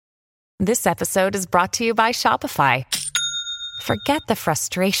This episode is brought to you by Shopify. Forget the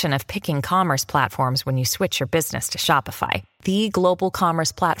frustration of picking commerce platforms when you switch your business to Shopify, the global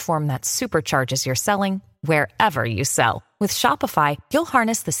commerce platform that supercharges your selling wherever you sell. With Shopify, you'll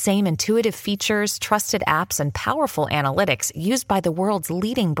harness the same intuitive features, trusted apps, and powerful analytics used by the world's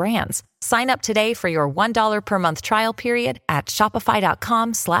leading brands. Sign up today for your $1 per month trial period at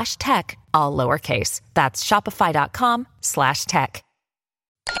shopify.com/tech, all lowercase. That's shopify.com/tech.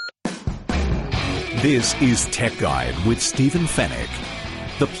 This is Tech Guide with Stephen Fenech,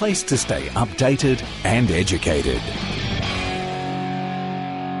 the place to stay updated and educated.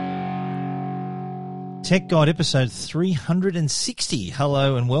 Tech Guide episode 360.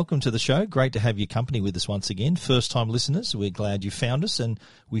 Hello and welcome to the show. Great to have your company with us once again. First-time listeners, we're glad you found us and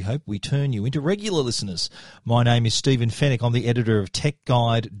we hope we turn you into regular listeners. My name is Stephen Fenech. I'm the editor of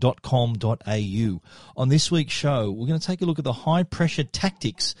techguide.com.au. On this week's show, we're going to take a look at the high-pressure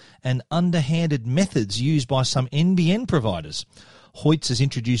tactics and underhanded methods used by some NBN providers. Hoyts has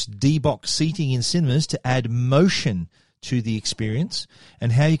introduced D-box seating in cinemas to add motion to the experience,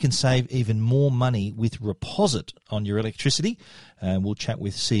 and how you can save even more money with Reposit on your electricity. We'll chat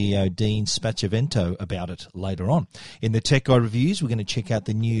with CEO Dean Spacevento about it later on. In the Tech Guide reviews, we're going to check out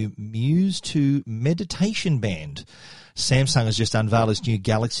the new Muse 2 meditation band. Samsung has just unveiled its new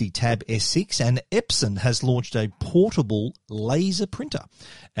Galaxy Tab S6, and Epson has launched a portable laser printer.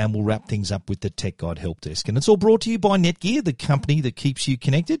 And we'll wrap things up with the Tech Guide Help Desk. And it's all brought to you by Netgear, the company that keeps you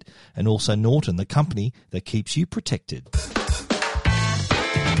connected, and also Norton, the company that keeps you protected.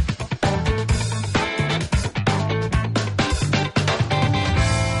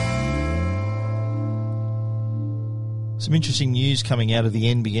 Some interesting news coming out of the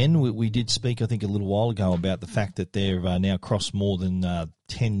NBN. We did speak, I think, a little while ago about the fact that they've now crossed more than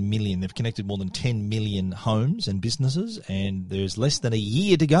 10 million. They've connected more than 10 million homes and businesses, and there's less than a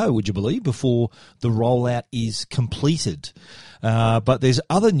year to go, would you believe, before the rollout is completed. But there's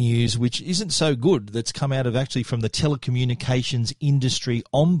other news which isn't so good that's come out of actually from the Telecommunications Industry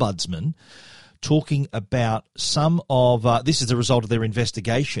Ombudsman, talking about some of, this is the result of their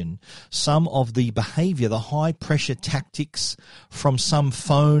investigation, some of the behaviour, the high-pressure tactics from some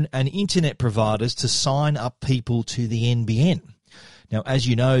phone and internet providers to sign up people to the NBN. Now, as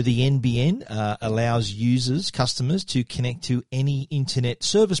you know, the NBN allows users, customers, to connect to any internet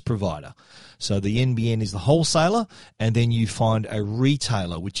service provider. So the NBN is the wholesaler, and then you find a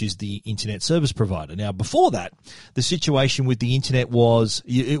retailer, which is the internet service provider. Now, before that, the situation with the internet was,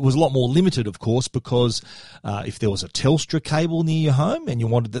 it was a lot more limited, of course, because if there was a Telstra cable near your home and you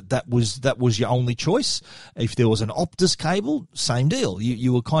wanted that was your only choice. If there was an Optus cable, same deal.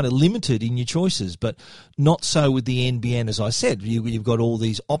 You were kind of limited in your choices, but not so with the NBN, as I said. You've got all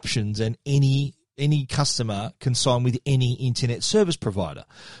these options, and any customer can sign with any internet service provider.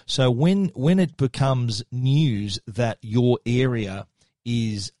 So when it becomes news that your area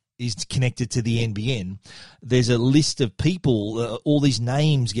is connected to the NBN, there's a list of people, all these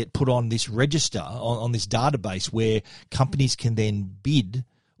names get put on this register, on this database, where companies can then bid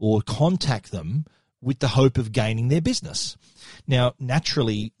or contact them with the hope of gaining their business. Now,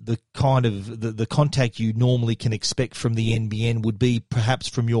 naturally, the kind of the contact you normally can expect from the NBN would be perhaps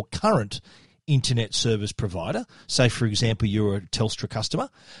from your current internet service provider. Say, for example, you're a Telstra customer,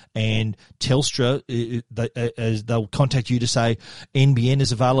 and Telstra, they'll contact you to say, NBN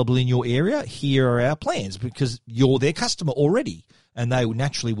is available in your area, here are our plans, because you're their customer already, and they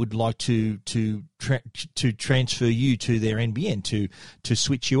naturally would like to transfer you to their NBN, to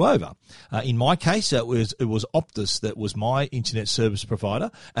switch you over. In my case, it was Optus that was my internet service provider,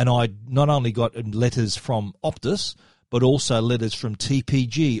 and I not only got letters from Optus, but also letters from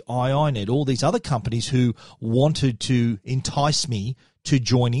TPG, iiNet, all these other companies who wanted to entice me to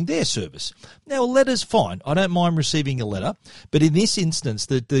joining their service. Now, a letter's fine. I don't mind receiving a letter. But in this instance,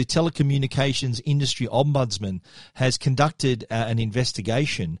 the Telecommunications Industry Ombudsman has conducted an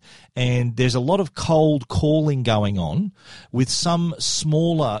investigation, and there's a lot of cold calling going on with some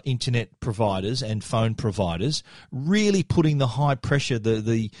smaller internet providers and phone providers really putting the high pressure,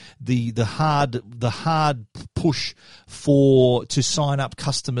 the hard push to sign up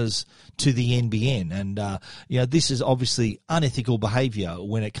customers to the NBN. And, this is obviously unethical behaviour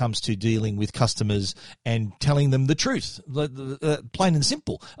when it comes to dealing with customers and telling them the truth, plain and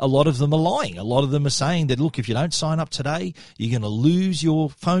simple. A lot of them are lying. A lot of them are saying that, look, if you don't sign up today, you're going to lose your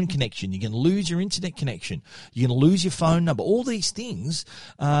phone connection. You're going to lose your internet connection. You're going to lose your phone number. All these things,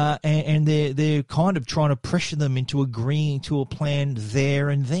 and they're kind of trying to pressure them into agreeing to a plan there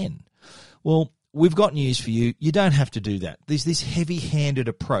and then. Well, we've got news for you. You don't have to do that. This heavy-handed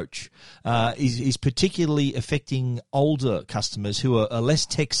approach is particularly affecting older customers who are less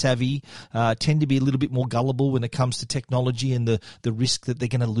tech-savvy, tend to be a little bit more gullible when it comes to technology and the risk that they're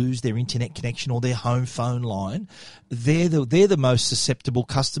going to lose their internet connection or their home phone line. They're the most susceptible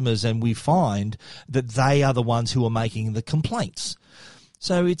customers, and we find that they are the ones who are making the complaints.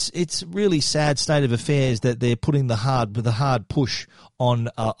 So it's really sad state of affairs that they're putting the hard push on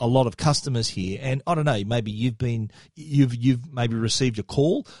a lot of customers here. And I don't know, maybe you've maybe received a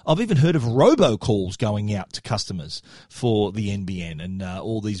call. I've even heard of robocalls going out to customers for the NBN and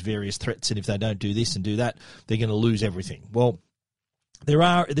all these various threats. And if they don't do this and do that, they're going to lose everything. Well,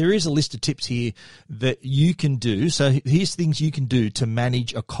 there is a list of tips here that you can do. So here's things you can do to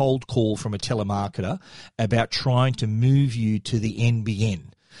manage a cold call from a telemarketer about trying to move you to the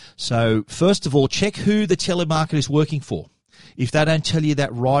NBN. So first of all, check who the telemarketer is working for. If they don't tell you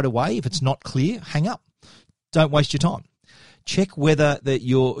that right away, if it's not clear, hang up. Don't waste your time. Check whether that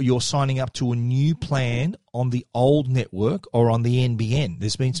you're signing up to a new plan on the old network or on the NBN.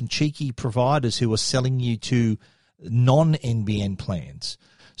 There's been some cheeky providers who are selling you to non-NBN plans.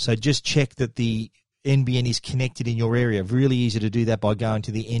 So just check that the NBN is connected in your area. Really easy to do that by going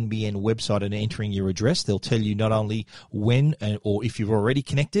to the NBN website and entering your address. They'll tell you not only when or if you've already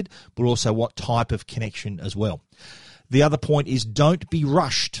connected, but also what type of connection as well. The other point is don't be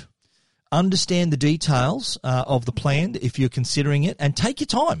rushed. Understand the details of the plan if you're considering it, and take your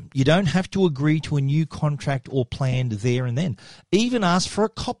time. You don't have to agree to a new contract or plan there and then. Even ask for a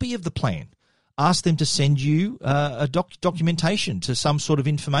copy of the plan. Ask them to send you a documentation to some sort of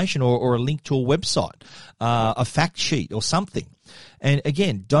information or a link to a website, a fact sheet or something. And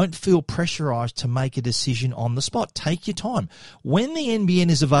again, don't feel pressurized to make a decision on the spot. Take your time. When the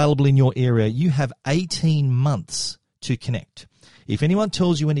NBN is available in your area, you have 18 months to connect. If anyone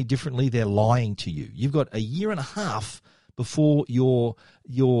tells you any differently, they're lying to you. You've got a year and a half before your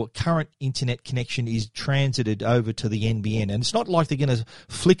current internet connection is transited over to the NBN. And it's not like they're going to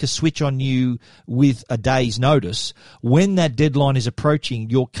flick a switch on you with a day's notice. When that deadline is approaching,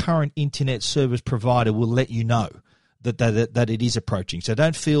 your current internet service provider will let you know that it is approaching. So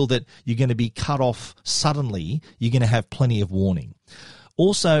don't feel that you're going to be cut off suddenly. You're going to have plenty of warning.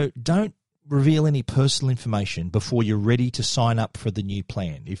 Also, don't reveal any personal information before you're ready to sign up for the new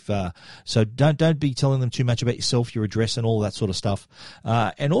plan. So don't be telling them too much about yourself, your address, and all that sort of stuff.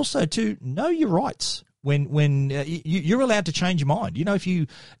 And also to know your rights. When you're allowed to change your mind. You know, if you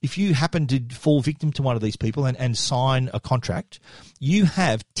happen to fall victim to one of these people and sign a contract, you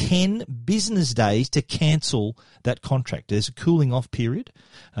have 10 business days to cancel that contract. There's a cooling off period.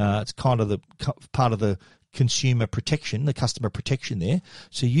 It's kind of the part of the consumer protection, the customer protection there.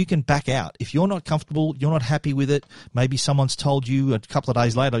 So you can back out. If you're not comfortable, you're not happy with it, maybe someone's told you a couple of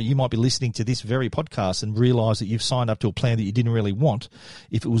days later, you might be listening to this very podcast and realize that you've signed up to a plan that you didn't really want.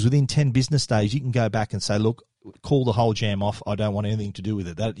 If it was within 10 business days, you can go back and say, look, call the whole jam off. I don't want anything to do with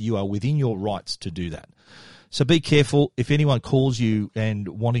it. That you are within your rights to do that. So be careful. If anyone calls you and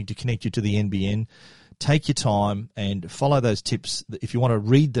wanting to connect you to the NBN, take your time and follow those tips. If you want to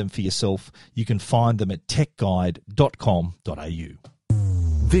read them for yourself, you can find them at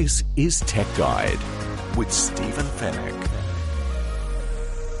techguide.com.au. This is Tech Guide with Stephen Fenech.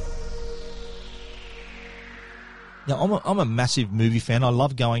 Now, I'm a massive movie fan. I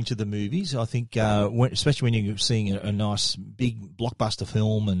love going to the movies. I think, especially when you're seeing a nice big blockbuster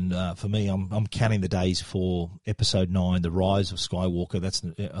film, and for me, I'm counting the days for Episode 9, The Rise of Skywalker. That's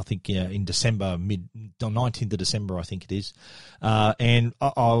I think in December, 19th of December, I think it is, and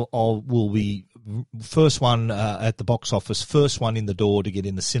I will be first one at the box office, first one in the door to get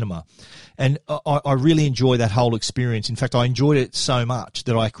in the cinema, and I really enjoy that whole experience. In fact, I enjoyed it so much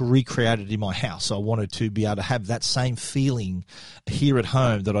that I recreated it in my house. I wanted to be able to have that same feeling here at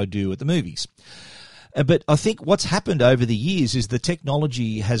home that I do at the movies. But I think what's happened over the years is the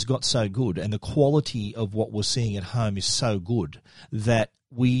technology has got so good and the quality of what we're seeing at home is so good that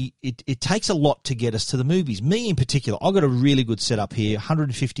it takes a lot to get us to the movies. Me in particular, I've got a really good setup here,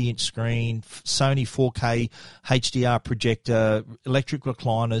 150-inch screen, Sony 4K HDR projector, electric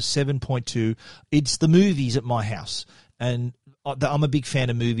recliners, 7.2. It's the movies at my house. And I'm a big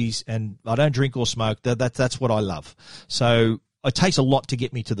fan of movies, and I don't drink or smoke. That's what I love. So it takes a lot to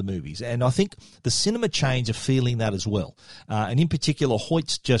get me to the movies. And I think the cinema chains are feeling that as well. And in particular,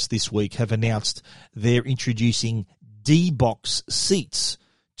 Hoyts just this week have announced they're introducing D-Box seats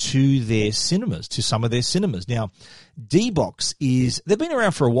to their cinemas, to some of their cinemas. Now, D-Box they've been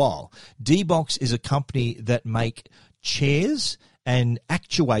around for a while. D-Box is a company that make chairs and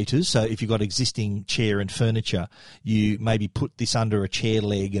actuators. So if you've got existing chair and furniture, you maybe put this under a chair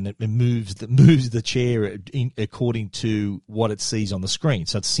leg and it moves the chair according to what it sees on the screen.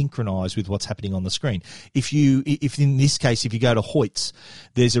 So it's synchronized with what's happening on the screen. If in this case, if you go to Hoyts,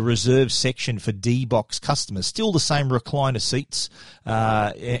 there's a reserved section for D-Box customers, still the same recliner seats,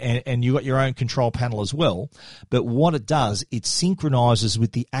 and you got your own control panel as well. But what it does, it synchronizes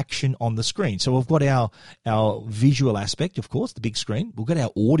with the action on the screen. So we've got our visual aspect, of course, the big screen. We've got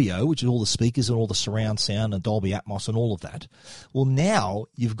our audio, which is all the speakers and all the surround sound and Dolby Atmos and all of that. Well, now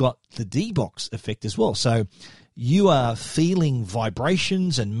you've got the D-Box effect as well. So you are feeling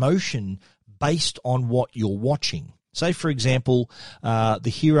vibrations and motion based on what you're watching. Say, for example, the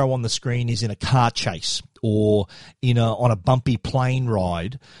hero on the screen is in a car chase or on a bumpy plane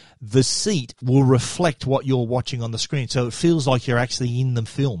ride. The seat will reflect what you're watching on the screen. So it feels like you're actually in the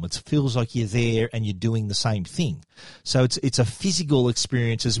film. It feels like you're there and you're doing the same thing. So it's a physical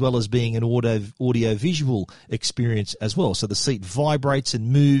experience as well as being an audio-visual experience as well. So the seat vibrates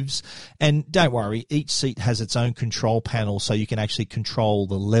and moves. And don't worry, each seat has its own control panel, so you can actually control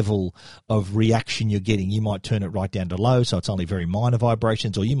the level of reaction you're getting. You might turn it right down to low, so it's only very minor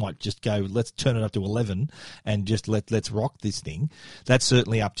vibrations, or you might just go, let's turn it up to 11 and just let's rock this thing. That's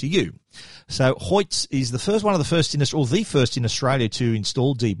certainly up to you. So Hoyts is the first in Australia to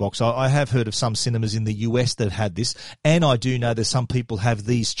install D-Box. I have heard of some cinemas in the US that had this, and I do know that some people have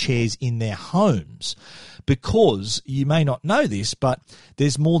these chairs in their homes. Because you may not know this, but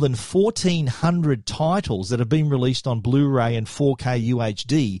there's more than 1,400 titles that have been released on Blu-ray and 4K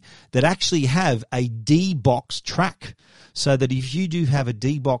UHD that actually have a D-Box track. So that if you do have a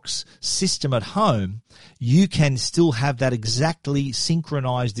D-Box system at home, you can still have that exactly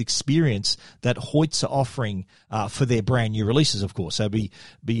synchronized experience that Hoyts are offering for their brand new releases, of course. So be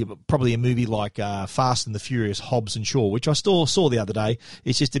probably a movie like Fast and the Furious, Hobbs and Shaw, which I saw the other day.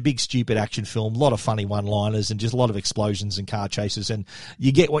 It's just a big, stupid action film, a lot of funny one-liners and just a lot of explosions and car chases, and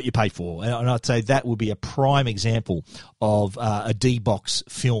you get what you pay for. And I'd say that would be a prime example of a D-Box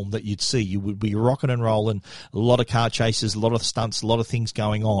film that you'd see. You would be rocking and rolling, a lot of car chases, a lot of stunts, a lot of things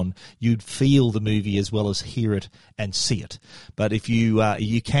going on. You'd feel the movie as well as hear it and see it. But if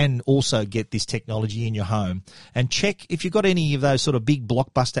you can also get this technology in your home, and check if you've got any of those sort of big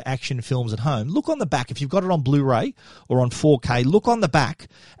blockbuster action films at home. Look on the back. If you've got it on Blu-ray or on 4K, look on the back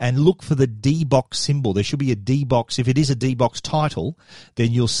and look for the D-Box symbol. There should be a D-Box. If it is a D-Box title,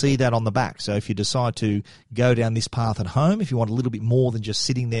 then you'll see that on the back. So if you decide to go down this path at home, if you want a little bit more than just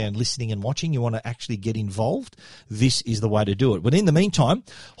sitting there and listening and watching, you want to actually get involved, this is the way to do it. But in the meantime,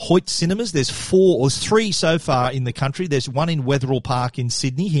 Hoyt Cinemas, there's 3 so far in the country. There's one in Wetherill Park in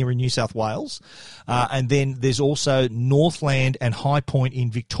Sydney, here in New South Wales. And then there's also Northland and High Point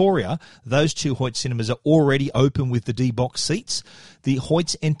in Victoria. Those 2 Hoyt Cinemas are already open with the D-Box seats. The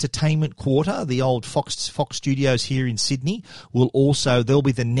Hoyts Entertainment Quarter, the old Fox Studios here in Sydney, they'll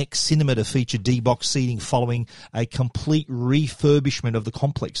be the next cinema to feature D-Box seating following a complete refurbishment of the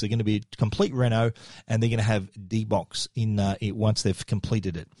complex. They're going to be a complete reno, and they're going to have D-Box in it once they've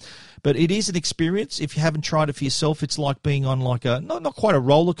completed it. But it is an experience. If you haven't tried it for yourself, it's like being on like not quite a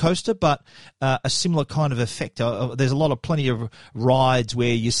roller coaster, but a similar kind of effect. There's plenty of rides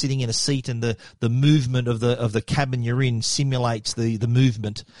where you're sitting in a seat and the movement of the cabin you're in simulates the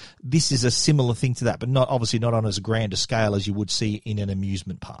movement. This is a similar thing to that, but obviously not on as grand a scale as you would see in an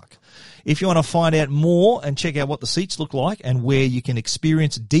amusement park. If you want to find out more and check out what the seats look like and where you can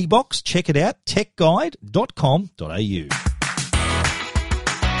experience D-Box, check it out, techguide.com.au.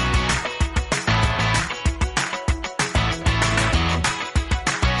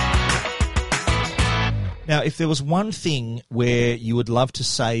 Now, if there was one thing where you would love to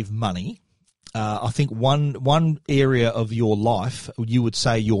save money, I think one area of your life, you would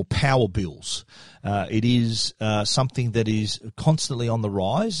say your power bills. It is something that is constantly on the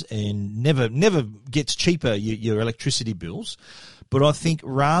rise and never gets cheaper, your electricity bills. But I think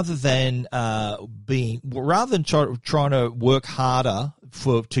rather than trying to work harder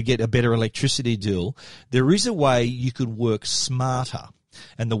to get a better electricity deal, there is a way you could work smarter.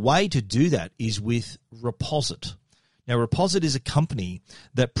 And the way to do that is with Reposit. Now, Reposit is a company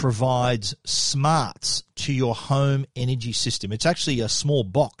that provides smarts to your home energy system. It's actually a small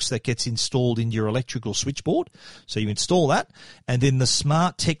box that gets installed in your electrical switchboard. So you install that, and then the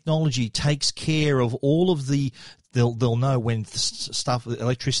smart technology takes care of all of the they'll know when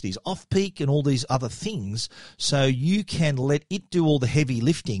electricity is off peak and all these other things, so you can let it do all the heavy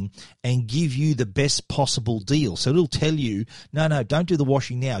lifting and give you the best possible deal. So it'll tell you, no, don't do the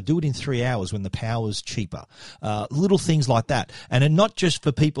washing now. Do it in 3 hours when the power's cheaper. Little things like that. And not just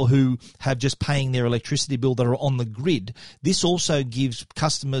for people who have just paying their electricity bill that are on the grid. This also gives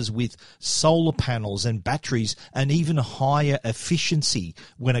customers with solar panels and batteries an even higher efficiency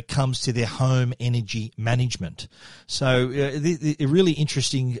when it comes to their home energy management. So a really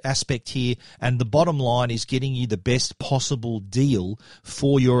interesting aspect here, and the bottom line is getting you the best possible deal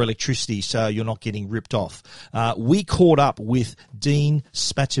for your electricity so you're not getting ripped off. We caught up with Dean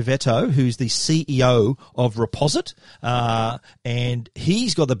Spaciovetto, who's the CEO of Reposit, and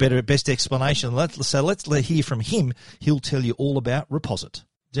he's got the best explanation. So let's hear from him. He'll tell you all about Reposit.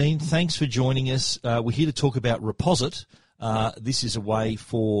 Dean, thanks for joining us. We're here to talk about Reposit. This is a way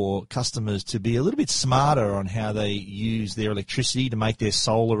for customers to be a little bit smarter on how they use their electricity to make their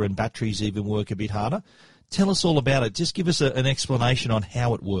solar and batteries even work a bit harder. Tell us all about it. Just give us an explanation on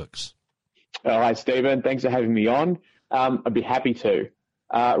how it works. All right, Stephen. Thanks for having me on. I'd be happy to.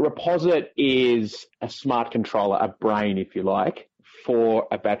 Reposit is a smart controller, a brain, if you like, for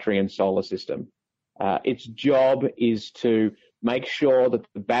a battery and solar system. Its job is to make sure that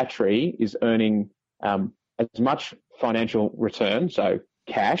the battery is earning as much financial return, so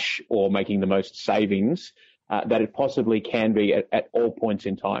cash or making the most savings that it possibly can be at all points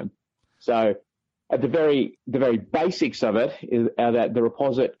in time. So at the very basics of it is that the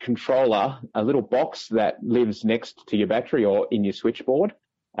Reposit controller, a little box that lives next to your battery or in your switchboard,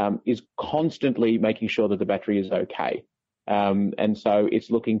 is constantly making sure that the battery is okay. And so it's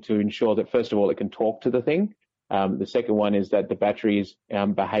looking to ensure that, first of all, it can talk to the thing. The second one is that the battery is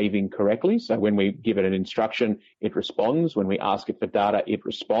behaving correctly. So when we give it an instruction, it responds. When we ask it for data, it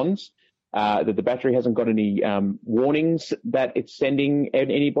responds. That the battery hasn't got any warnings that it's sending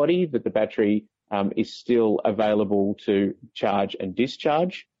anybody, that the battery is still available to charge and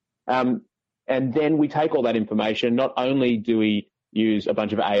discharge. And then we take all that information. Not only do we use a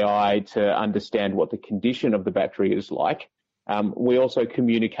bunch of AI to understand what the condition of the battery is like, we also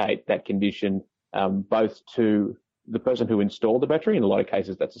communicate that condition both to the person who installed the battery, in a lot of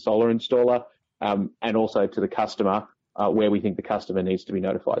cases that's a solar installer, and also to the customer, where we think the customer needs to be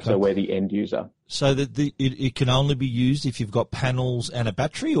notified, okay. So we're the end user. So that it can only be used if you've got panels and a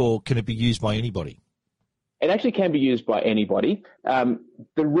battery, or can it be used by anybody? It actually can be used by anybody. The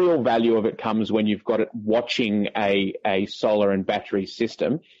real value of it comes when you've got it watching a solar and battery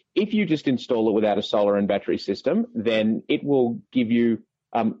system. If you just install it without a solar and battery system, then it will give you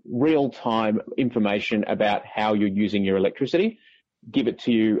real-time information about how you're using your electricity, give it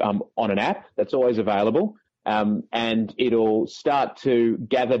to you on an app that's always available, and it'll start to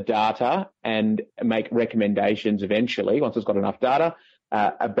gather data and make recommendations eventually, once it's got enough data,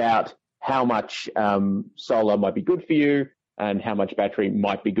 about how much solar might be good for you and how much battery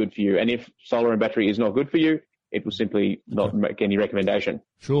might be good for you. And if solar and battery is not good for you, it will simply not make any recommendation.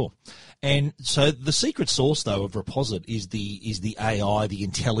 Sure. And so the secret sauce, though, of Reposit is the AI, the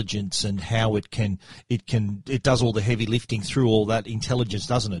intelligence, and how it does all the heavy lifting through all that intelligence,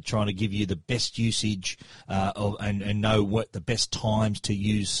 doesn't it? Trying to give you the best usage and know what the best times to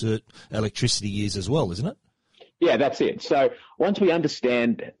use electricity is as well, isn't it? Yeah, that's it. So once we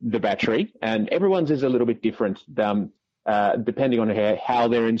understand the battery, and everyone's is a little bit different, depending on how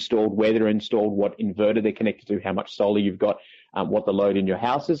they're installed, where they're installed, what inverter they're connected to, how much solar you've got, what the load in your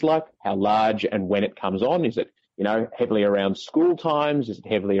house is like, how large and when it comes on. Is it, heavily around school times? Is it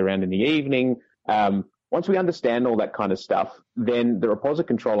heavily around in the evening? Once we understand all that kind of stuff, then the Reposit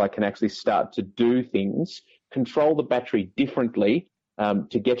controller can actually start to do things, control the battery differently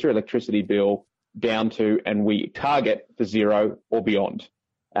to get your electricity bill down to, and we target for zero or beyond.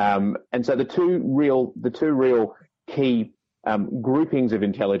 And so the two real key groupings of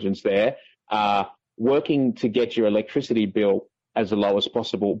intelligence there are working to get your electricity bill as low as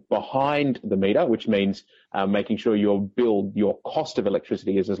possible behind the meter, which means making sure your cost of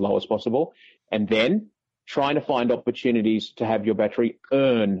electricity is as low as possible, and then trying to find opportunities to have your battery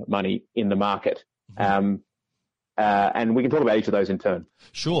earn money in the market. And we can talk about each of those in turn.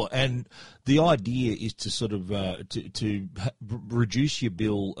 Sure, and the idea is to sort of to reduce your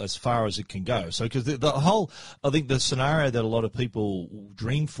bill as far as it can go. So, because I think the scenario that a lot of people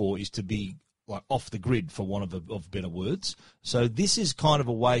dream for is to be like off the grid, for want of better words. So this is kind of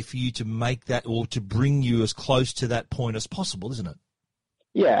a way for you to make that, or to bring you as close to that point as possible, isn't it?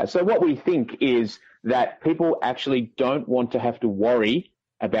 Yeah, so what we think is that people actually don't want to have to worry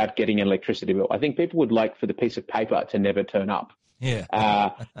about getting an electricity bill. I think people would like for the piece of paper to never turn up. Yeah.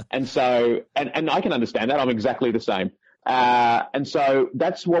 And so, and I can understand that. I'm exactly the same. And so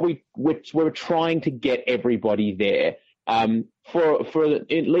that's what we're trying to get everybody there. For at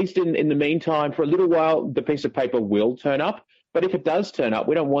least in the meantime, for a little while, the piece of paper will turn up. But if it does turn up,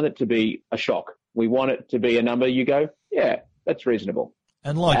 we don't want it to be a shock. We want it to be a number you go, yeah, that's reasonable.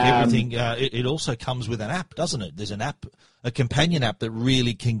 And like everything, it also comes with an app, doesn't it? There's an app, a companion app that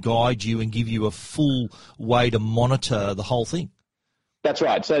really can guide you and give you a full way to monitor the whole thing. That's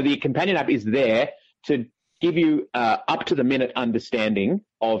right. So the companion app is there to give you up-to-the-minute understanding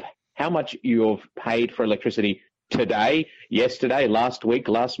of how much you've paid for electricity today, yesterday, last week,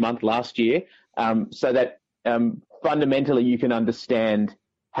 last month, last year, so that fundamentally you can understand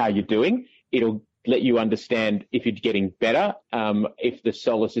how you're doing. It'll let you understand if you're getting better, if the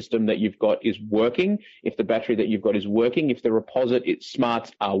solar system that you've got is working, if the battery that you've got is working, if the Reposit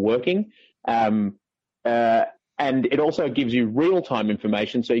smarts are working. And it also gives you real-time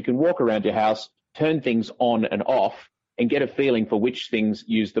information so you can walk around your house, turn things on and off, and get a feeling for which things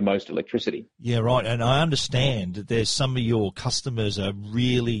use the most electricity. Yeah, right. And I understand that there's some of your customers are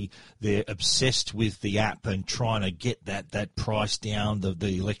they're obsessed with the app and trying to get that price down,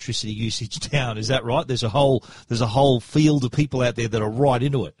 the electricity usage down. Is that right? There's a whole field of people out there that are right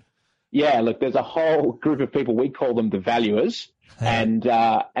into it. Yeah, look, there's a whole group of people, we call them the valuers, and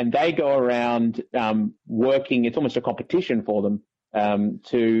they go around working. It's almost a competition for them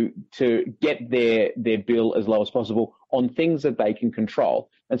to get their bill as low as possible on things that they can control.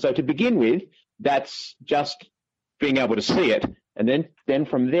 And so to begin with, that's just being able to see it. And then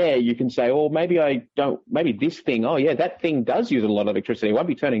from there you can say, oh, maybe this thing, oh yeah, that thing does use a lot of electricity. I won't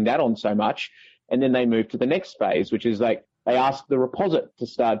be turning that on so much. And then they move to the next phase, which is like they ask the Reposit to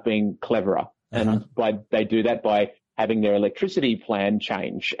start being cleverer. And they do that by having their electricity plan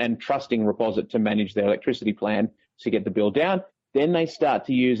change and trusting Reposit to manage their electricity plan to get the bill down. Then they start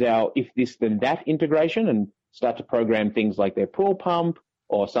to use our if this then that integration and start to program things like their pool pump,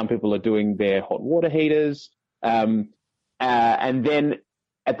 or some people are doing their hot water heaters. And then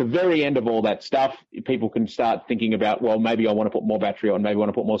at the very end of all that stuff, people can start thinking about, well, maybe I want to put more battery on, maybe I want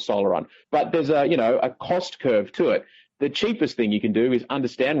to put more solar on. But there's a cost curve to it. The cheapest thing you can do is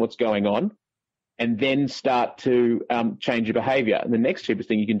understand what's going on and then start to change your behavior. And the next cheapest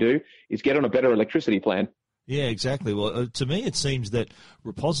thing you can do is get on a better electricity plan. Yeah, exactly. Well, to me, it seems that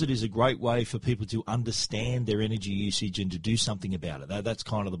Reposit is a great way for people to understand their energy usage and to do something about it. That's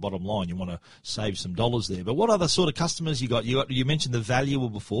kind of the bottom line. You want to save some dollars there. But what other sort of customers you got? You mentioned the valuer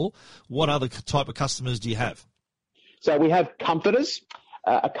before. What other type of customers do you have? So we have comforters.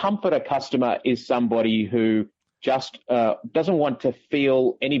 A comforter customer is somebody who just doesn't want to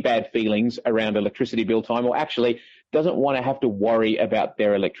feel any bad feelings around electricity bill time, or actually doesn't want to have to worry about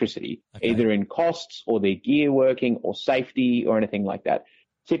their electricity, either in costs or their gear working or safety or anything like that.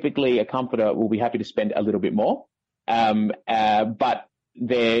 Typically, a comforter will be happy to spend a little bit more, but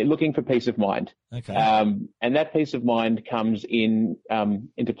they're looking for peace of mind. Okay. And that peace of mind comes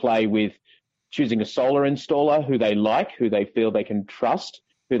into play with choosing a solar installer who they like, who they feel they can trust,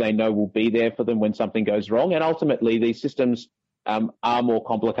 who they know will be there for them when something goes wrong. And ultimately, these systems are more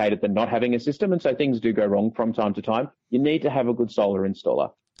complicated than not having a system, and so things do go wrong from time to time. You need to have a good solar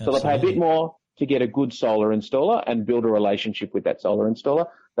installer. Absolutely. So they'll pay a bit more to get a good solar installer and build a relationship with that solar installer.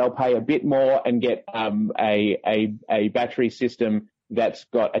 They'll pay a bit more and get a battery system that's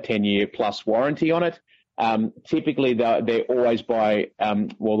got a 10-year plus warranty on it. Typically, they always buy,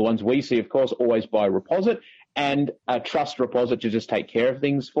 the ones we see, of course, always buy Reposit and trust Reposit to just take care of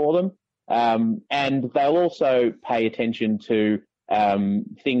things for them. And they'll also pay attention to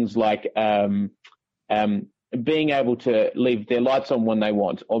things like being able to leave their lights on when they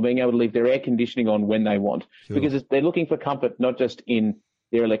want, or being able to leave their air conditioning on when they want, because they're looking for comfort not just in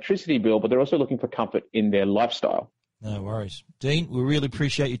their electricity bill, but they're also looking for comfort in their lifestyle. No worries. Dean, we really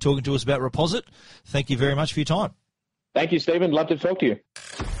appreciate you talking to us about Reposit. Thank you very much for your time. Thank you, Stephen. Love to talk to you.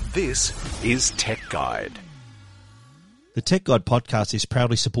 This is Tech Guide. The Tech Guide podcast is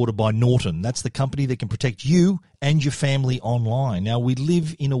proudly supported by Norton. That's the company that can protect you and your family online. Now, we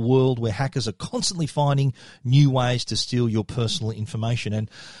live in a world where hackers are constantly finding new ways to steal your personal information. And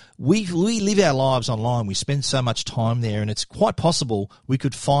we live our lives online. We spend so much time there, and it's quite possible we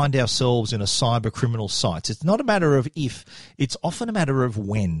could find ourselves in a cyber criminal site. It's not a matter of if, it's often a matter of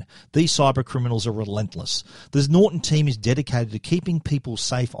when. These cyber criminals are relentless. The Norton team is dedicated to keeping people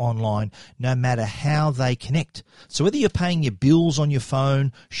safe online no matter how they connect. So whether you're paying your bills on your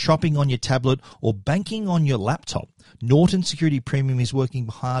phone, shopping on your tablet, or banking on your laptop, laptop. Norton Security Premium is working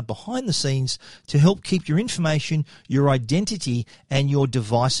hard behind the scenes to help keep your information, your identity, and your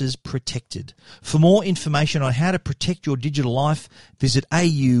devices protected. For more information on how to protect your digital life, visit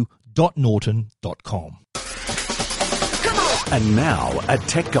au.norton.com. And now, a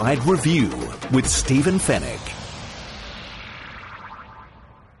Tech Guide review with Stephen Fenech.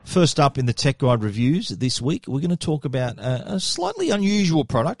 First up in the Tech Guide reviews this week, we're going to talk about a slightly unusual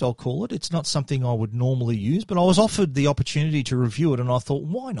product, I'll call it. It's not something I would normally use, but I was offered the opportunity to review it, and I thought,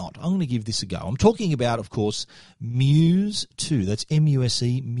 why not? I'm going to give this a go. I'm talking about, of course, Muse 2. That's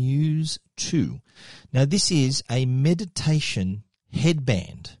M-U-S-E, Muse 2. Now, this is a meditation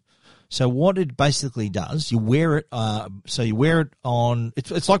headband. So what it basically does, you wear it, on,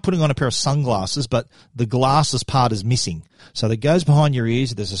 it's like putting on a pair of sunglasses, but the glasses part is missing. So that goes behind your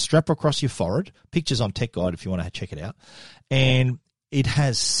ears, there's a strap across your forehead, pictures on Tech Guide if you want to check it out, and it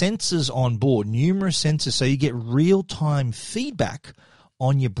has sensors on board, numerous sensors, so you get real-time feedback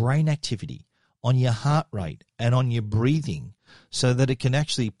on your brain activity, on your heart rate, and on your breathing, so that it can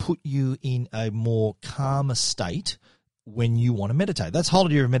actually put you in a more calmer state when you want to meditate. That's the whole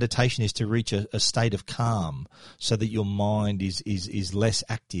idea of meditation, is to reach a state of calm so that your mind is less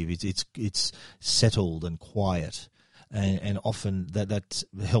active. It's settled and quiet. And often that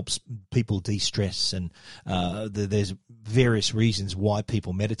helps people de-stress. And there's various reasons why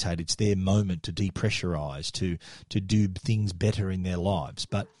people meditate. It's their moment to depressurize, to do things better in their lives.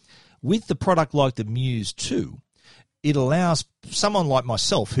 But with the product like the Muse 2, it allows someone like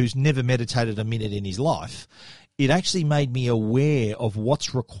myself who's never meditated a minute in his life, it actually made me aware of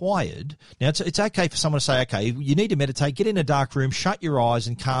what's required. Now, it's okay for someone to say, okay, you need to meditate, get in a dark room, shut your eyes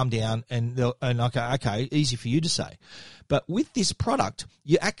and calm down, and okay, easy for you to say. But with this product,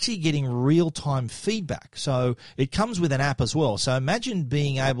 you're actually getting real-time feedback. So it comes with an app as well. So imagine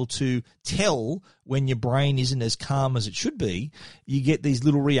being able to tell when your brain isn't as calm as it should be. You get these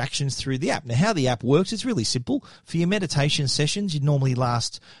little reactions through the app. Now, how the app works, it's really simple. For your meditation sessions, you'd normally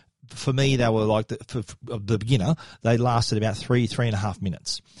last, for me, they were like, for the beginner, they lasted about 3.5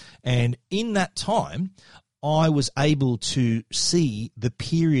 minutes. And in that time, I was able to see the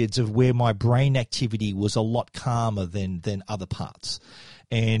periods of where my brain activity was a lot calmer than other parts.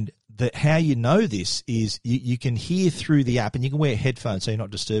 And how you know this is you can hear through the app, and you can wear headphones so you're not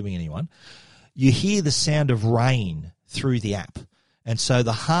disturbing anyone. You hear the sound of rain through the app. And so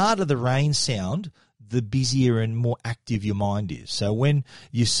the harder the rain sound, the busier and more active your mind is. So when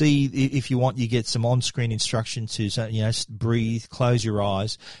you see, if you want, you get some on-screen instruction to, breathe, close your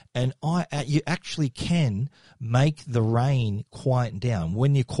eyes, and you actually can make the rain quieten down.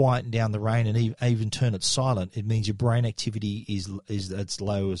 When you quieten down the rain and even turn it silent, it means your brain activity is as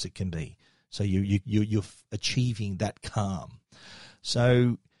low as it can be. So you're achieving that calm.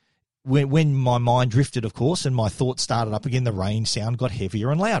 So when my mind drifted, of course, and my thoughts started up again, the rain sound got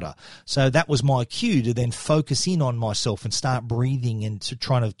heavier and louder. So that was my cue to then focus in on myself and start breathing and to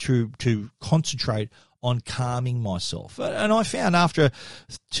trying to concentrate on calming myself. And I found after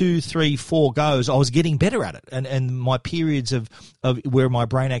 2, 3, 4 goes, I was getting better at it. And my periods of where my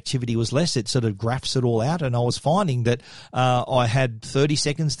brain activity was less, it sort of graphs it all out. And I was finding that I had 30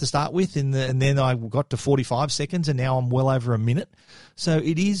 seconds to start with, and then I got to 45 seconds, and now I'm well over a minute. So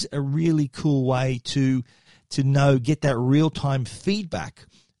it is a really cool way to get that real-time feedback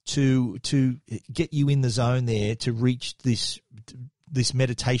to get you in the zone there to reach this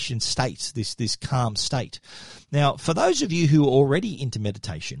meditation state, this calm state. Now, for those of you who are already into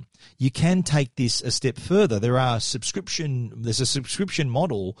meditation, you can take this a step further. There's a subscription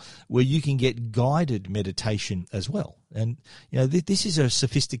model where you can get guided meditation as well. And this is a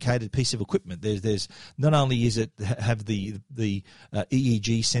sophisticated piece of equipment. There's not only is it have the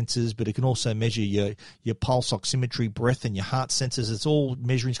EEG sensors, but it can also measure your pulse oximetry, breath, and your heart sensors. It's all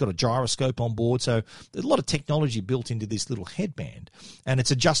measuring. It's got a gyroscope on board, so there's a lot of technology built into this little headband, and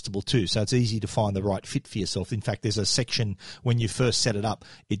it's adjustable too, so it's easy to find the right fit for yourself. In fact, there's a section when you first set it up.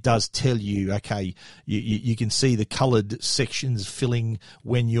 It does tell you, okay, you can see the coloured sections filling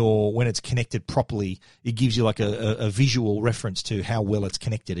when it's connected properly. It gives you like a visual reference to how well it's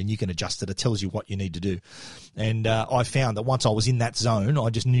connected, and you can adjust it. It tells you what you need to do. And I found that once I was in that zone, I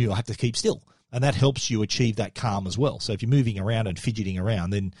just knew I had to keep still. And that helps you achieve that calm as well. So if you're moving around and fidgeting around,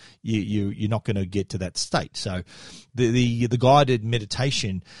 then you're not going to get to that state. So the guided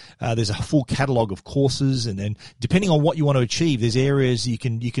meditation, there's a full catalogue of courses, and then depending on what you want to achieve, there's areas you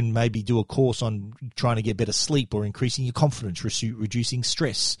can maybe do a course on trying to get better sleep or increasing your confidence, reducing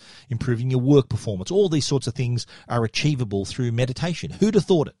stress, improving your work performance. All these sorts of things are achievable through meditation. Who'd have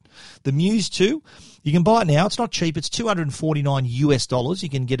thought it? The Muse 2, you can buy it now. It's not cheap. It's $249 US. You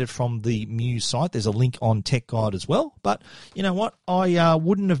can get it from the Muse site. There's a link on Tech Guide as well. But you know what? I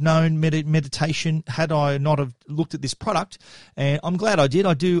wouldn't have known meditation had I not have looked at this product, and I'm glad I did.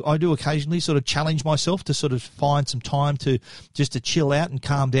 I do occasionally sort of challenge myself to sort of find some time to just to chill out and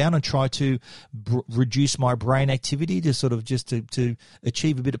calm down and try to reduce my brain activity to sort of just to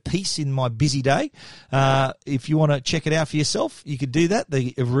achieve a bit of peace in my busy day. If you want to check it out for yourself, you could do that.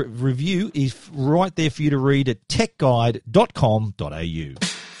 The review is right there for you to read at techguide.com.au.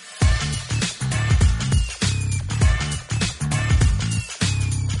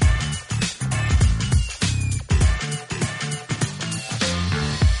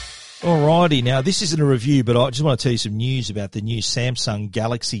 Alrighty, now this isn't a review, but I just want to tell you some news about the new Samsung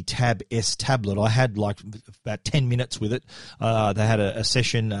Galaxy Tab S tablet. I had like about 10 minutes with it. They had a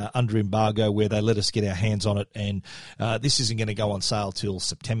session under embargo where they let us get our hands on it, and this isn't going to go on sale till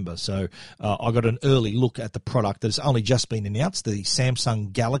September. So I got an early look at the product that has only just been announced, the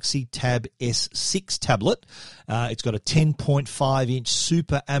Samsung Galaxy Tab S6 tablet. It's got a 10.5-inch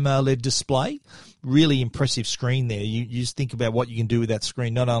Super AMOLED display. Really impressive screen there. You just think about what you can do with that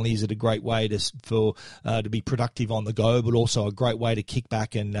screen. Not only is it a great way to be productive on the go, but also a great way to kick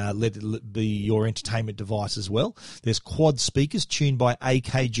back and let it be your entertainment device as well. There's quad speakers tuned by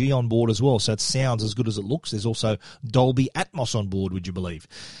AKG on board as well, so it sounds as good as it looks. There's also Dolby Atmos on board, would you believe?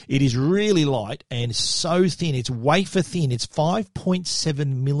 It is really light and so thin. It's wafer thin. It's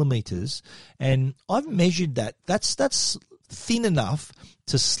 5.7 millimeters, and I've measured that. That's thin enough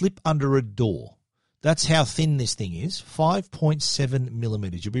to slip under a door. That's how thin this thing is, 5.7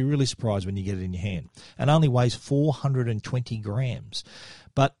 millimeters. You'll be really surprised when you get it in your hand. And only weighs 420 grams.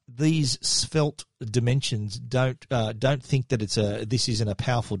 But these svelte dimensions don't think that this isn't a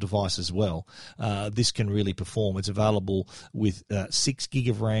powerful device as well. This can really perform. It's available with 6 gig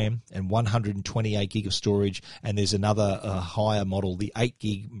of RAM and 128 gig of storage, and there's another higher model, the 8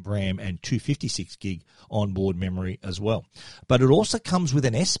 gig RAM and 256 gig onboard memory as well. But it also comes with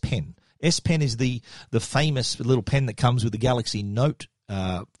an S Pen. S Pen is the famous little pen that comes with the Galaxy Note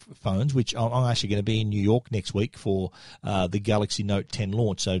phones, which I'm actually going to be in New York next week for the Galaxy Note 10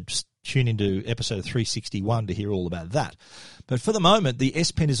 launch. So just tune into episode 361 to hear all about that. But for the moment, the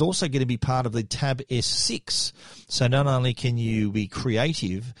S Pen is also going to be part of the Tab S6. So not only can you be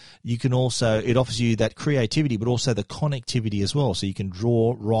creative, you can also, it offers you that creativity, but also the connectivity as well. So you can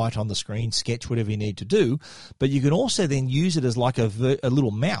draw, write on the screen, sketch, whatever you need to do. But you can also then use it as like a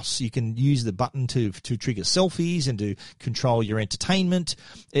little mouse. You can use the button to trigger selfies and to control your entertainment.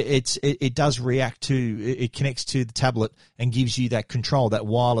 It does react to, it connects to the tablet and gives you that control, that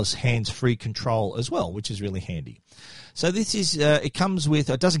wireless hands-free control as well, which is really handy. So this is, it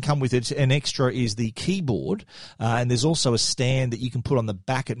doesn't come with it. An extra is the keyboard, and there's also a stand that you can put on the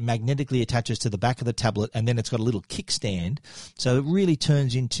back. It magnetically attaches to the back of the tablet, and then it's got a little kickstand. So it really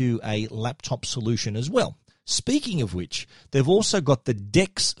turns into a laptop solution as well. Speaking of which, they've also got the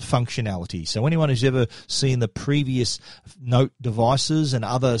DeX functionality. So anyone who's ever seen the previous Note devices and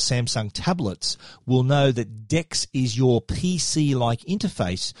other Samsung tablets will know that DeX is your PC-like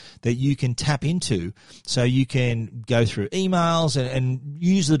interface that you can tap into. So you can go through emails and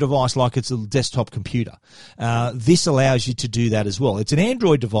use the device like it's a desktop computer. This allows you to do that as well. It's an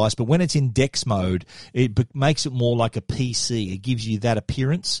Android device, but when it's in DeX mode, it makes it more like a PC. It gives you that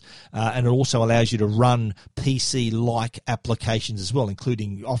appearance, and it also allows you to run PC-like applications as well,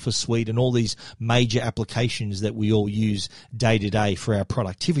 including Office Suite and all these major applications that we all use day to day for our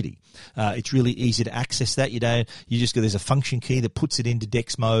productivity. It's really easy to access that. There's a function key that puts it into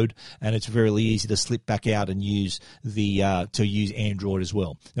DeX mode, and it's very easy to slip back out and use use Android as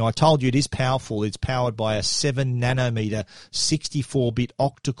well. Now, I told you it is powerful. It's powered by a 7 nanometer 64-bit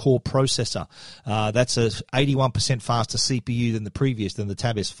octa-core processor. That's a 81% faster CPU than the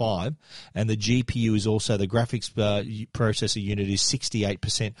Tab S5, and the GPU is also, the graphics processor unit is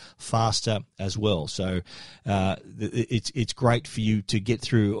 68% faster as well. So it's great for you to get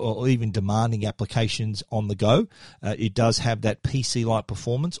through or even demanding applications on the go. It does have that PC-like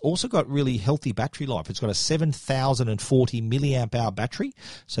performance. Also got really healthy battery life. It's got a 7,040 milliamp hour battery,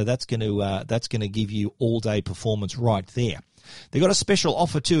 so that's going to give you all-day performance right there. They got a special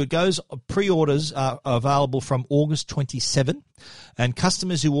offer too. It goes, pre-orders are available from August 27, and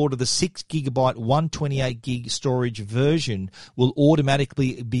customers who order the 6 gigabyte 128 gig storage version will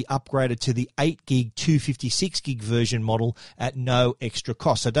automatically be upgraded to the 8 gig 256 gig version model at no extra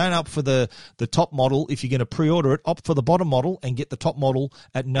cost. So don't opt for the top model. If you're going to pre-order it, opt for the bottom model and get the top model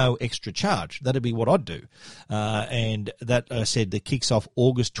at no extra charge. That'd be what I'd do. And that, I said, that kicks off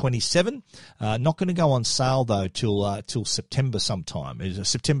August 27. Not going to go on sale though till September. September sometime.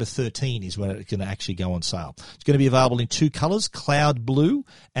 September 13 is when it's going to actually go on sale. It's going to be available in 2 colours, cloud blue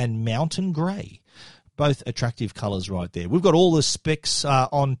and mountain grey. Both attractive colours right there. We've got all the specs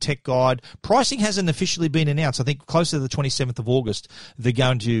on Tech Guide. Pricing hasn't officially been announced. I think closer to the 27th of August, they're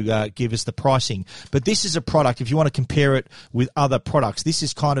going to give us the pricing. But this is a product, if you want to compare it with other products, this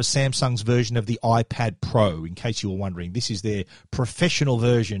is kind of Samsung's version of the iPad Pro, in case you were wondering. This is their professional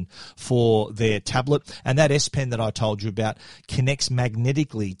version for their tablet. And that S Pen that I told you about connects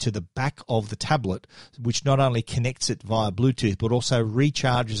magnetically to the back of the tablet, which not only connects it via Bluetooth, but also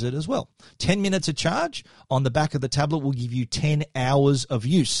recharges it as well. 10 minutes of charge on the back of the tablet will give you 10 hours of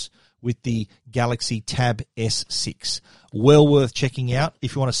use with the Galaxy Tab S6. Well worth checking out.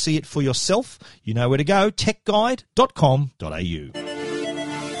 If you want to see it for yourself, you know where to go, techguide.com.au.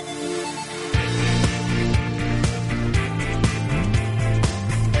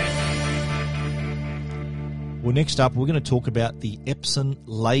 Well, next up, we're going to talk about the Epson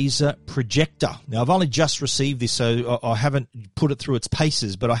Laser Projector. Now, I've only just received this, so I haven't put it through its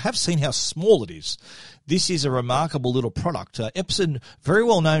paces, but I have seen how small it is. This is a remarkable little product. Epson, very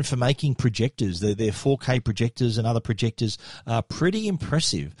well known for making projectors. Their 4K projectors and other projectors are pretty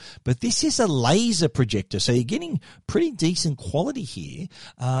impressive. But this is a laser projector, so you're getting pretty decent quality here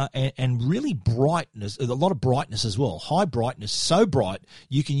and really brightness, a lot of brightness as well. High brightness, so bright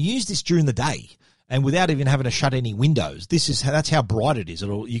you can use this during the day. And without even having to shut any windows, that's how bright it is.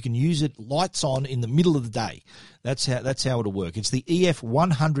 You can use it lights on in the middle of the day. That's how it'll work. It's the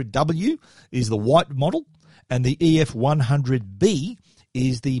EF100W is the white model, and the EF100B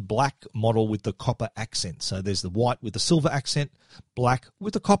is the black model with the copper accent. So there's the white with the silver accent, black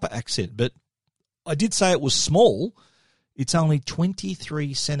with the copper accent. But I did say it was small. It's only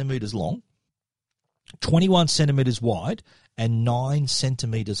 23 centimeters long, 21 centimeters wide, and 9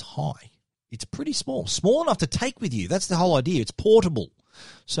 centimeters high. It's pretty small enough to take with you. That's the whole idea. It's portable.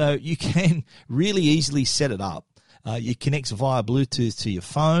 So you can really easily set it up. It connects via Bluetooth to your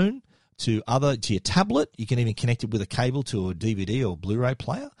phone, to your tablet. You can even connect it with a cable to a DVD or Blu-ray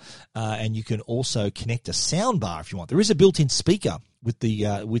player. And you can also connect a sound bar if you want. There is a built-in speaker with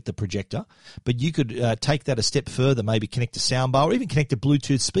the projector, but you could take that a step further, maybe connect a sound bar or even connect a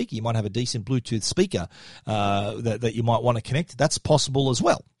Bluetooth speaker. You might have a decent Bluetooth speaker that you might want to connect. That's possible as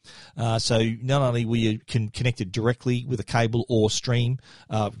well. So not only will you can connect it directly with a cable or stream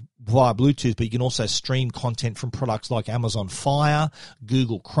via Bluetooth, but you can also stream content from products like Amazon Fire,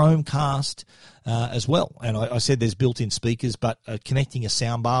 Google Chromecast as well. And I said there's built-in speakers, but connecting a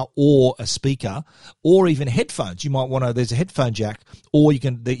soundbar or a speaker or even headphones, you might want to. There's a headphone jack, or you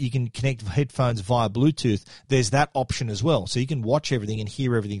can connect headphones via Bluetooth. There's that option as well, so you can watch everything and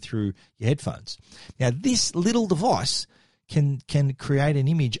hear everything through your headphones. Now, this little device can create an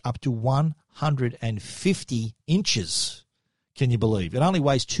image up to 150 inches. Can you believe? It only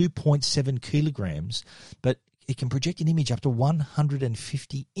weighs 2.7 kilograms, but it can project an image up to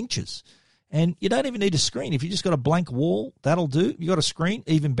 150 inches. And you don't even need a screen. If you just got a blank wall, that'll do. You got a screen,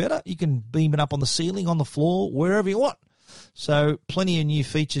 even better. You can beam it up on the ceiling, on the floor, wherever you want. So plenty of new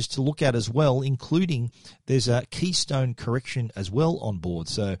features to look at as well, including there's a keystone correction as well on board.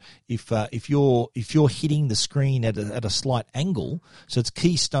 So if you're hitting the screen at a slight angle, so it's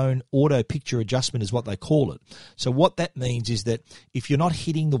keystone auto picture adjustment is what they call it. So what that means is that if you're not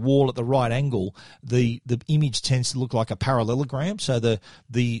hitting the wall at the right angle, the image tends to look like a parallelogram. So the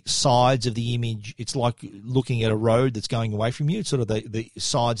sides of the image, it's like looking at a road that's going away from you. It's sort of the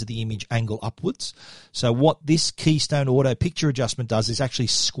sides of the image angle upwards. So what this keystone auto picture adjustment does is actually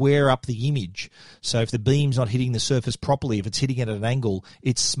square up the image. So if the beam's not hitting the surface properly, if it's hitting it at an angle,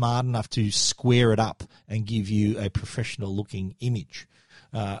 it's smart enough to square it up and give you a professional looking image.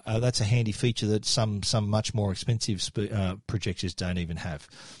 That's a handy feature that some much more expensive projectors don't even have.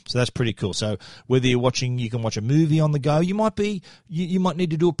 So that's pretty cool. So whether you're watching, you can watch a movie on the go. You might be, you might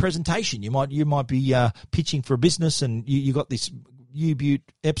need to do a presentation. You might be pitching for a business, and you got this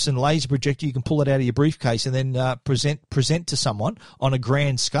U-Butte Epson laser projector. You can pull it out of your briefcase and then present to someone on a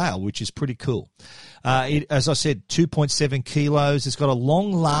grand scale, which is pretty cool. As I said, 2.7 kilos. It's got a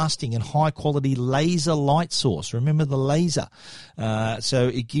long-lasting and high-quality laser light source. Remember the laser. So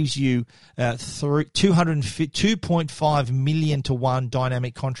it gives you 2.5 million to 1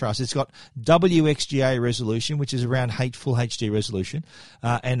 dynamic contrast. It's got WXGA resolution, which is around full HD resolution,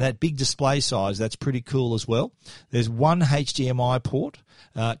 and that big display size, that's pretty cool as well. There's one HDMI port,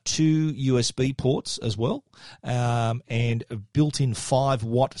 2 USB ports as well, and a built-in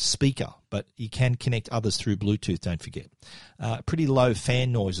 5-watt speaker, but you can connect others through Bluetooth, don't forget. Pretty low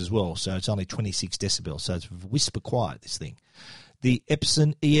fan noise as well, so it's only 26 decibels, so it's whisper quiet, this thing. the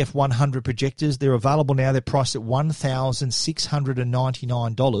Epson EF100 projectors. They're available now. They're priced at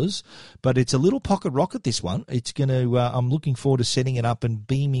 $1,699, but it's a little pocket rocket, this one. It's going to, I'm looking forward to setting it up and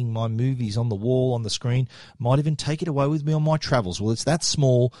beaming my movies on the wall, on the screen. Might even take it away with me on my travels. Well, it's that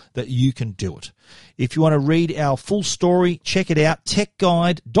small that you can do it. If you want to read our full story, check it out,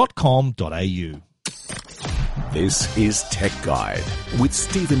 techguide.com.au. This is Tech Guide with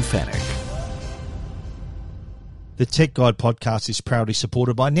Stephen Fenech. The Tech Guide podcast is proudly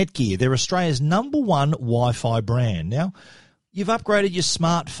supported by Netgear. They're Australia's #1 Wi-Fi brand. Now, you've upgraded your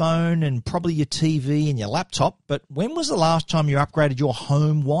smartphone and probably your TV and your laptop, but when was the last time you upgraded your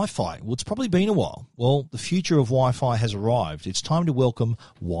home Wi-Fi? Well, it's probably been a while. Well, the future of Wi-Fi has arrived. It's time to welcome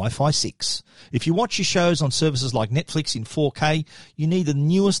Wi-Fi 6. If you watch your shows on services like Netflix in 4K, you need the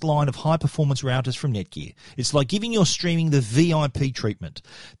newest line of high-performance routers from Netgear. It's like giving your streaming the VIP treatment.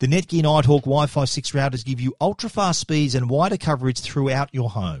 The Netgear Nighthawk Wi-Fi 6 routers give you ultra-fast speeds and wider coverage throughout your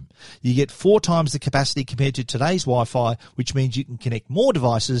home. You get 4 times the capacity compared to today's Wi-Fi, which means you can connect more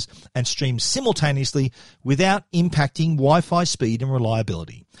devices and stream simultaneously without impacting Wi-Fi speed and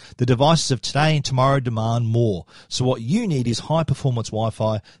reliability. The devices of today and tomorrow demand more, so what you need is high-performance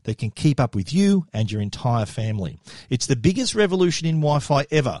Wi-Fi that can keep up with you and your entire family. It's the biggest revolution in Wi-Fi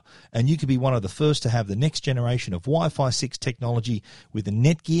ever, and you could be one of the first to have the next generation of Wi-Fi 6 technology with the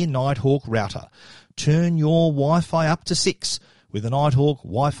Netgear Nighthawk router. Turn your Wi-Fi up to 6 with a Nighthawk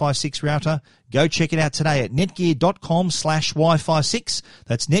Wi-Fi 6 router. Go check it out today at netgear.com/Wi-Fi 6.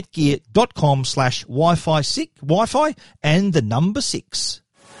 That's netgear.com/Wi-Fi and the number 6.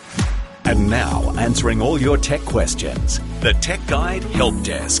 And now, answering all your tech questions, the Tech Guide Help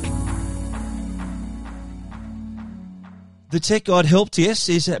Desk. The Tech Guide Help Desk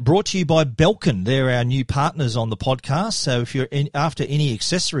is brought to you by Belkin. They're our new partners on the podcast. So if you're after any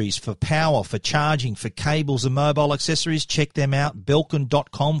accessories for power, for charging, for cables and mobile accessories, check them out,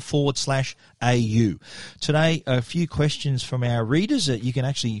 belkin.com/AU. Today, a few questions from our readers. You can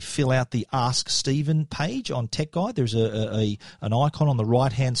actually fill out the Ask Stephen page on Tech Guide. There's an icon on the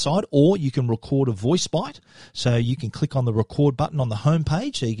right-hand side, or you can record a voice bite. So you can click on the record button on the home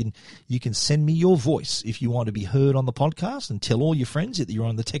page. So you can send me your voice if you want to be heard on the podcast, and tell all your friends that you're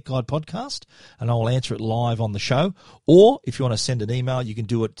on the Tech Guide podcast, and I will answer it live on the show. Or if you want to send an email, you can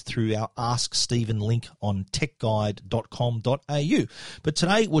do it through our Ask Stephen link on techguide.com.au. But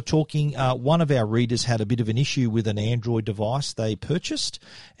today we're talking, one of our readers had a bit of an issue with an Android device they purchased,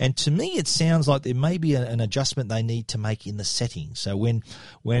 and to me it sounds like there may be an adjustment they need to make in the settings. So when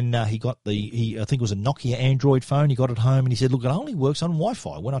he got I think it was a Nokia Android phone, he got it home and he said, look, it only works on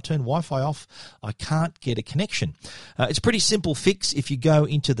Wi-Fi. When I turn Wi-Fi off, I can't get a connection. It's pretty simple fix. If you go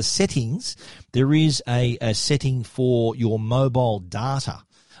into the settings, there is a setting for your mobile data.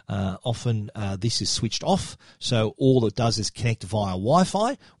 Often this is switched off, so all it does is connect via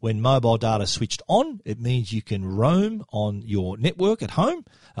Wi-Fi. When mobile data is switched on, it means you can roam on your network at home,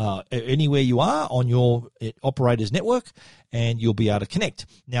 anywhere you are on your operator's network, and you'll be able to connect.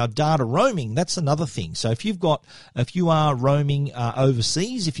 Now, data roaming, that's another thing. So if you are roaming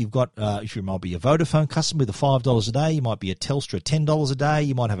overseas, if you might be a Vodafone customer with a $5 a day, you might be a Telstra $10 a day,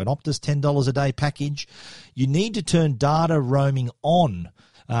 you might have an Optus $10 a day package, you need to turn data roaming on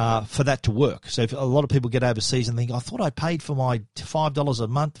for that to work. So if a lot of people get overseas and think, I thought I paid for my $5 a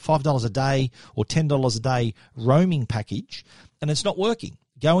month, $5 a day or $10 a day roaming package, and it's not working.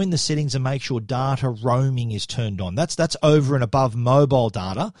 Go in the settings and make sure data roaming is turned on. That's over and above mobile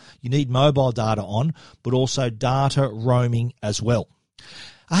data. You need mobile data on, but also data roaming as well.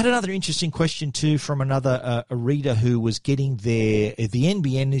 I had another interesting question too from another a reader who was getting the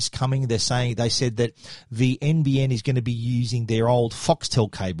NBN is coming. They said that the NBN is going to be using their old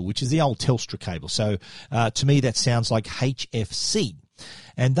Foxtel cable, which is the old Telstra cable. So to me that sounds like HFC.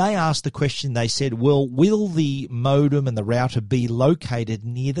 And they asked the question, they said, well, will the modem and the router be located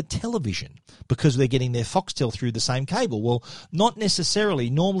near the television because they're getting their Foxtel through the same cable? Well, not necessarily.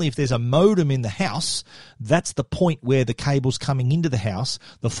 Normally, if there's a modem in the house, that's the point where the cable's coming into the house.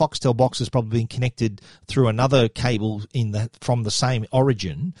 The Foxtel box has probably been connected through another cable from the same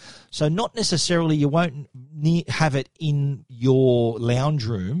origin. So not necessarily you won't have it in your lounge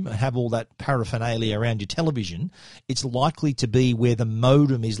room and have all that paraphernalia around your television. It's likely to be where the modem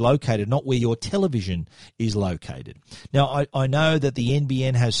is located, not where your television is located. Now, I know that the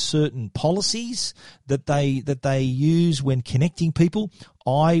NBN has certain policies that they use when connecting people.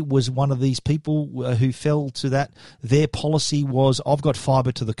 I was one of these people who fell to that. Their policy was, I've got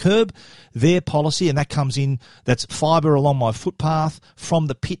fibre to the curb. Their policy, and that comes in, that's fibre along my footpath. From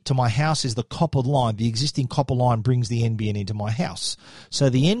the pit to my house is the copper line. The existing copper line brings the NBN into my house. So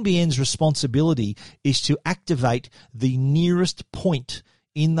the NBN's responsibility is to activate the nearest point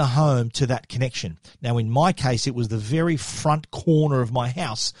in the home to that connection. Now, in my case, it was the very front corner of my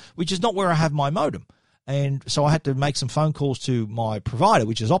house, which is not where I have my modem. And so I had to make some phone calls to my provider,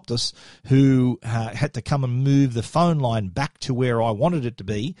 which is Optus, who had to come and move the phone line back to where I wanted it to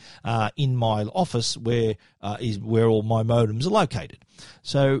be in my office, where is where all my modems are located.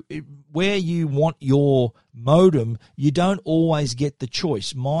 So where you want your modem, you don't always get the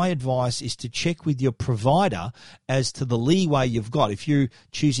choice. My advice is to check with your provider as to the leeway you've got. If you're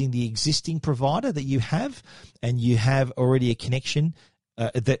choosing the existing provider that you have and you have already a connection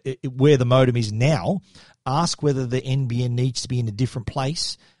where the modem is now, ask whether the NBN needs to be in a different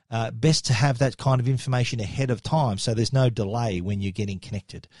place. Best to have that kind of information ahead of time so there's no delay when you're getting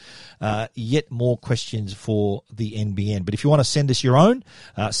connected. Yet more questions for the NBN. But if you want to send us your own,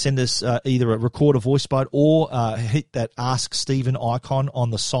 send us either record a voice bite or hit that Ask Stephen icon on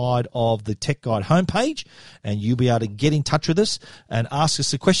the side of the Tech Guide homepage, and you'll be able to get in touch with us and ask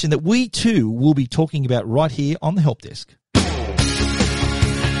us a question that we too will be talking about right here on the Help Desk.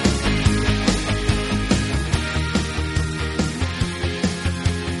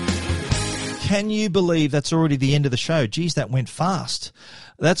 Can you believe that's already the end of the show? Geez, that went fast.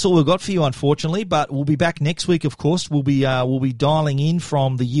 That's all we've got for you, unfortunately, but we'll be back next week, of course. We'll be dialing in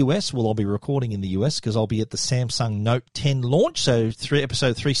from the US. Well, I'll be recording in the US because I'll be at the Samsung Note 10 launch. So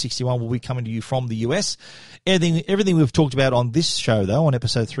episode 361 will be coming to you from the US. Everything we've talked about on this show, though, on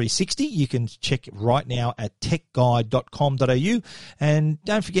episode 360, you can check right now at techguide.com.au. And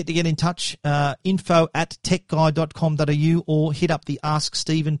don't forget to get in touch, info@techguide.com.au, or hit up the Ask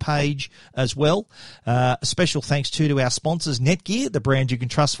Stephen page as well. A special thanks to our sponsors, Netgear, the brand you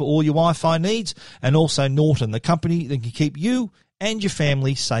can trust for all your Wi-Fi needs, and also Norton, the company that can keep you and your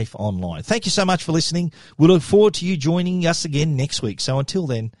family safe online. Thank you so much for listening. We look forward to you joining us again next week. So until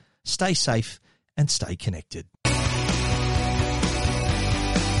then, stay safe and stay connected.